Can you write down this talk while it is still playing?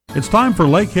It's time for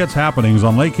Lake Hits Happenings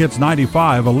on Lake Hits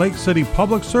 95, a Lake City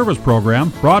public service program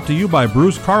brought to you by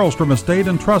Bruce Carlstrom Estate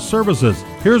and Trust Services.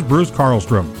 Here's Bruce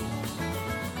Carlstrom.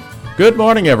 Good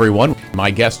morning, everyone. My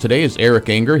guest today is Eric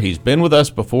Enger. He's been with us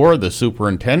before, the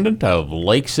superintendent of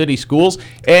Lake City Schools.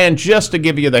 And just to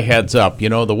give you the heads up,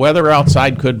 the weather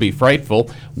outside could be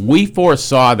frightful. We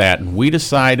foresaw that, and we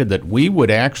decided that we would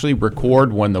actually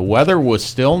record when the weather was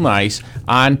still nice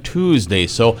on Tuesday.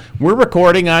 So we're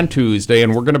recording on Tuesday,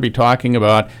 and we're going to be talking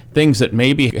about things that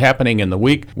may be happening in the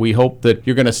week. We hope that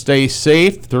you're going to stay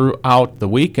safe throughout the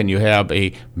week, and you have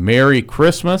a Merry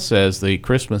Christmas as the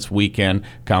Christmas weekend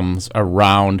comes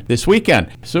around this weekend.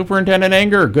 Superintendent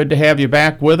Enger, good to have you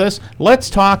back with us. Let's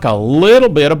talk a little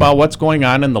bit about what's going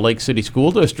on in the Lake City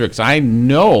School Districts. I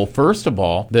know, first of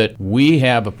all, that we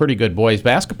have a pretty good boys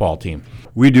basketball team.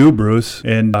 We do, Bruce,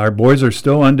 and our boys are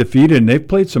still undefeated, and they've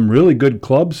played some really good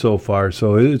clubs so far,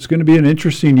 so it's going to be an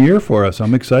interesting year for us.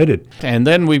 I'm excited. And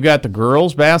then we've got the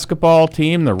girls basketball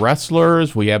team, the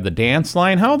wrestlers, we have the dance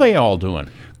line. How are they all doing?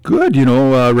 Good.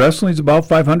 Wrestling's about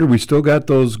 500. We still got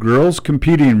those girls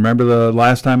competing. Remember the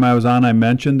last time I was on, I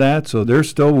mentioned that. So they're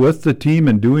still with the team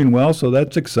and doing well, so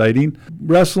that's exciting.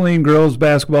 Wrestling, girls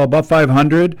basketball, about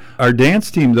 500. Our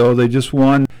dance team, though, they just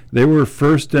won. They were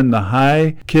first in the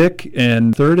high kick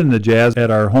and third in the jazz at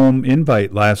our home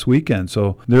invite last weekend.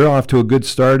 So they're off to a good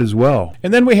start as well.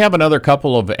 And then we have another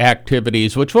couple of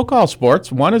activities, which we'll call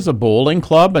sports. One is a bowling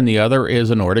club, and the other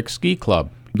is a Nordic ski club.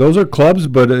 Those are clubs,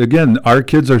 but again, our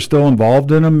kids are still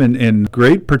involved in them and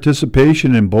great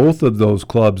participation in both of those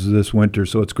clubs this winter,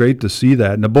 so it's great to see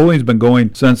that. And the bowling's been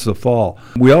going since the fall.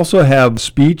 We also have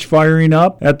speech firing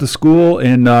up at the school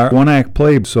and one-act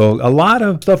play, so a lot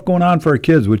of stuff going on for our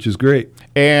kids, which is great.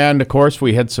 And, of course,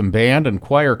 we had some band and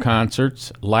choir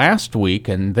concerts last week,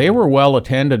 and they were well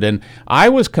attended. And I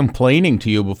was complaining to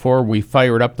you before we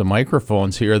fired up the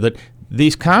microphones here that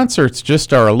these concerts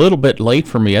just are a little bit late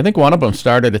for me. I think one of them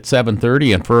started at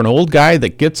 7:30, and for an old guy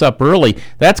that gets up early,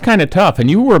 that's kind of tough.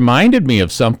 And you reminded me of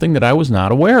something that I was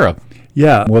not aware of.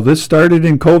 Yeah, well, this started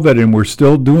in COVID, and we're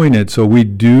still doing it. So we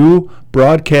do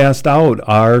broadcast out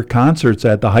our concerts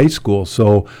at the high school.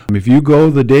 So if you go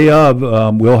the day of,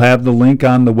 we'll have the link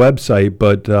on the website,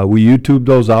 but we YouTube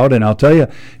those out. And I'll tell you,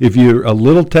 if you're a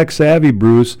little tech savvy,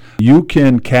 Bruce, you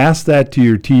can cast that to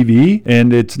your TV,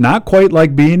 and it's not quite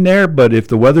like being there, but if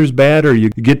the weather's bad or you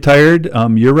get tired,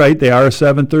 you're right, they are a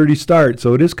 7:30 start.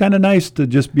 So it is kind of nice to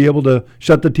just be able to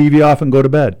shut the TV off and go to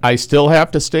bed. I still have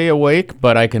to stay awake,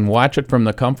 but I can watch it from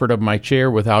the comfort of my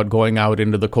chair without going out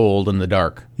into the cold and the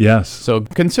dark. Yes. So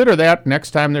consider that next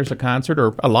time there's a concert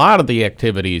or a lot of the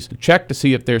activities. Check to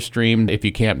see if they're streamed if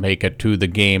you can't make it to the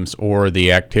games or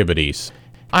the activities.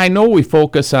 I know we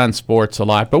focus on sports a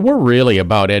lot, but we're really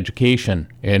about education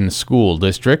in the school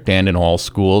district and in all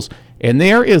schools. And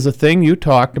there is a thing you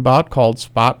talked about called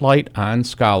Spotlight on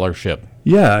Scholarship.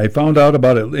 Yeah, I found out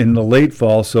about it in the late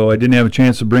fall, so I didn't have a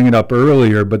chance to bring it up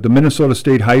earlier, but the Minnesota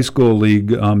State High School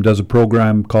League does a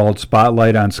program called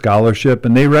Spotlight on Scholarship,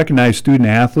 and they recognize student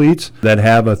athletes that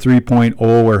have a 3.0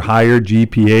 or higher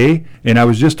GPA, and I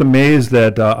was just amazed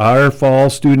that our fall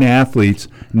student athletes,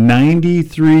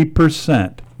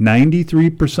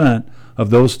 93% of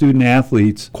those student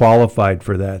athletes qualified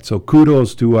for that. So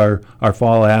kudos to our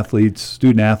fall athletes,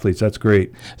 student athletes. That's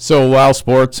great. So while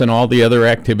sports and all the other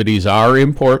activities are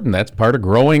important, that's part of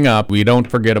growing up, we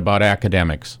don't forget about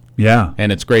academics. Yeah.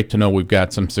 And it's great to know we've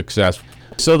got some success.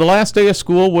 So the last day of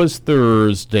school was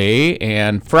Thursday,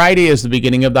 and Friday is the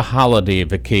beginning of the holiday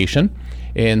vacation.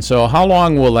 And so how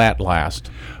long will that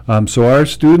last? So our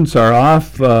students are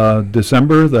off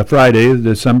December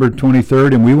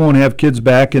 23rd, and we won't have kids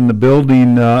back in the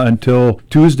building until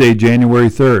Tuesday, January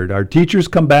 3rd. Our teachers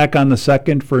come back on the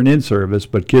 2nd for an in-service,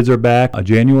 but kids are back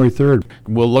January 3rd.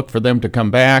 We'll look for them to come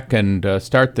back and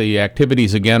start the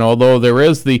activities again, although there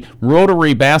is the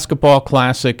Rotary Basketball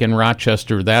Classic in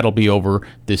Rochester. That'll be over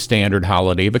the standard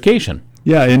holiday vacation.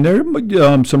 Yeah, and there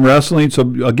some wrestling. So,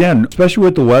 again, especially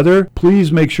with the weather,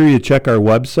 please make sure you check our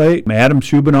website. Adam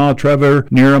Schubenall, Trevor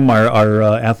Neeram, our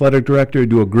athletic director,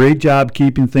 do a great job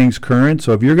keeping things current.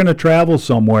 So if you're going to travel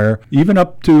somewhere, even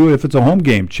up to if it's a home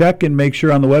game, check and make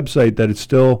sure on the website that it's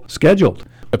still scheduled.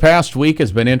 The past week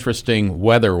has been interesting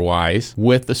weather-wise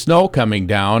with the snow coming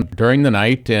down during the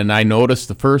night, and I noticed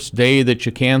the first day that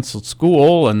you canceled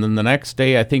school, and then the next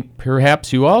day I think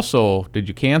perhaps you also, did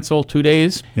you cancel 2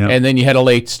 days? Yeah. And then you had a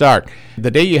late start. The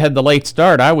day you had the late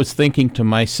start, I was thinking to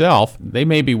myself, they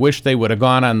maybe wish they would have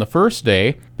gone on the first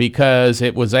day because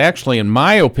it was actually, in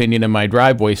my opinion, in my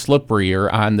driveway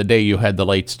slipperier on the day you had the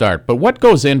late start. But what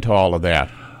goes into all of that?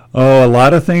 Oh, a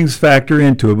lot of things factor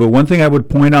into it, but one thing I would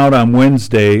point out on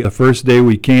Wednesday, the first day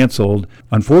we canceled,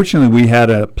 unfortunately we had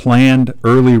a planned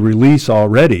early release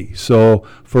already. So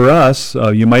for us,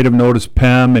 you might have noticed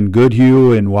Pem and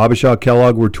Goodhue and Wabasha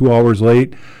Kellogg were 2 hours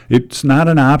late. It's not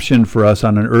an option for us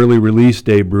on an early release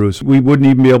day, Bruce. We wouldn't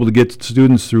even be able to get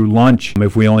students through lunch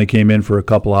if we only came in for a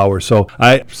couple hours. So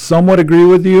I somewhat agree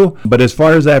with you, but as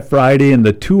far as that Friday and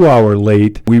the 2 hour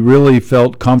late, we really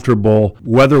felt comfortable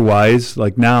weather-wise.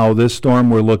 Like now, this storm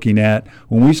we're looking at,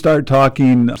 when we start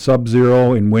talking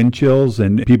sub-zero and wind chills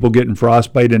and people getting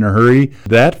frostbite in a hurry,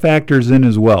 that factors in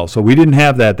as well. So we didn't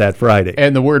have that Friday.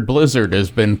 And the word blizzard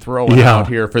has been thrown out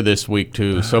here for this week,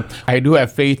 too. So I do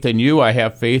have faith in you. I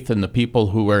have faith in the people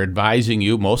who are advising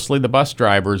you, mostly the bus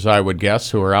drivers, I would guess,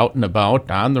 who are out and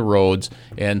about on the roads.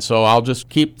 And so I'll just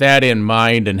keep that in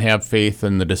mind and have faith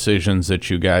in the decisions that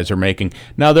you guys are making.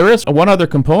 Now, there is one other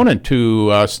component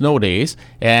to snow days,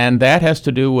 and that has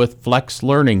to do with flex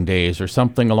learning days or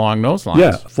something along those lines.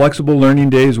 Yeah, flexible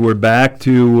learning days. We're back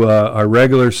to our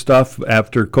regular stuff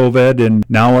after COVID, and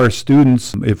now our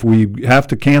students, if we have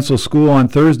to cancel school on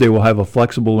Thursday, we'll have a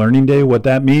flexible learning day. What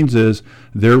that means is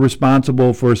they're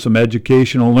responsible for some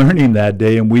educational learning that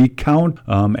day, and we count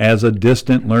as a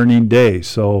distant learning day.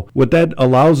 So what that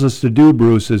allows us to do,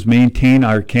 Bruce, is maintain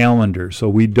our calendar. So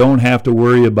we don't have to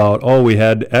worry about, we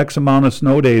had X amount of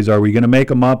snow days. Are we going to make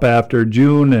them up after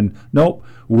June? And nope.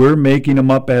 We're making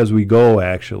them up as we go,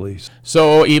 actually.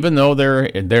 So even though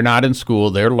they're not in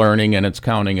school, they're learning, and it's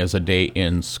counting as a day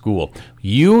in school.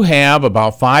 You have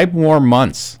about 5 more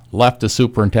months left as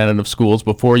superintendent of schools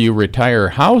before you retire.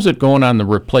 How's it going on the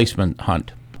replacement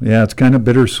hunt? Yeah, it's kind of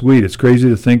bittersweet. It's crazy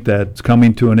to think that it's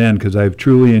coming to an end because I've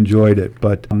truly enjoyed it.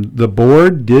 But the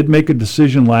board did make a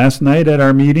decision last night at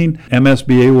our meeting.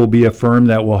 MSBA will be a firm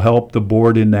that will help the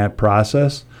board in that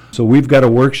process. So we've got a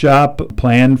workshop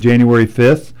planned January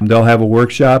 5th. They'll have a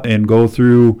workshop and go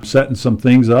through setting some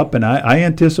things up. And I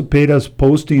anticipate us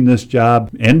posting this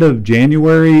job end of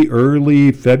January,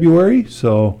 early February.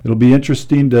 So it'll be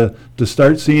interesting to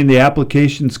start seeing the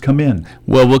applications come in.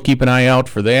 Well, we'll keep an eye out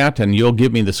for that, and you'll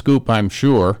give me the scoop, I'm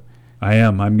sure. I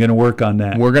am. I'm going to work on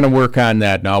that. We're going to work on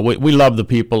that now. We love the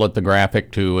people at the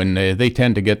Graphic, too, and they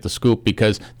tend to get the scoop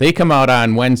because they come out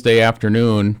on Wednesday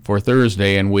afternoon for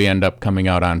Thursday, and we end up coming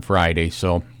out on Friday.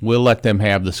 So we'll let them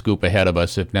have the scoop ahead of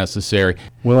us if necessary.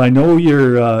 Well, I know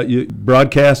you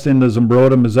broadcast in the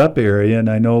Zumbrota, Mazeppa area, and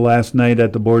I know last night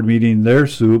at the board meeting their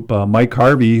soup, Mike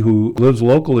Harvey, who lives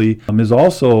locally, is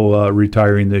also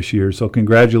retiring this year. So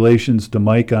congratulations to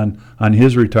Mike on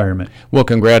his retirement. Well,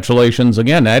 congratulations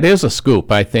again. That is a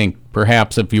scoop, I think,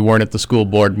 perhaps if you weren't at the school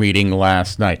board meeting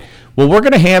last night. Well, we're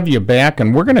going to have you back,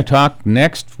 and we're going to talk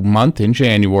next month in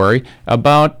January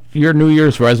about your New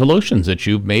Year's resolutions that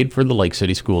you've made for the Lake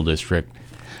City School District.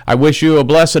 I wish you a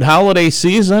blessed holiday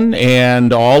season,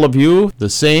 and all of you the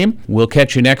same. We'll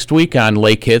catch you next week on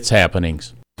Lake Hits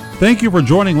Happenings. Thank you for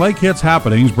joining Lake Hits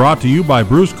Happenings, brought to you by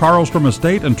Bruce Carlstrom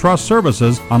Estate and Trust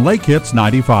Services on Lake Hits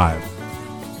 95.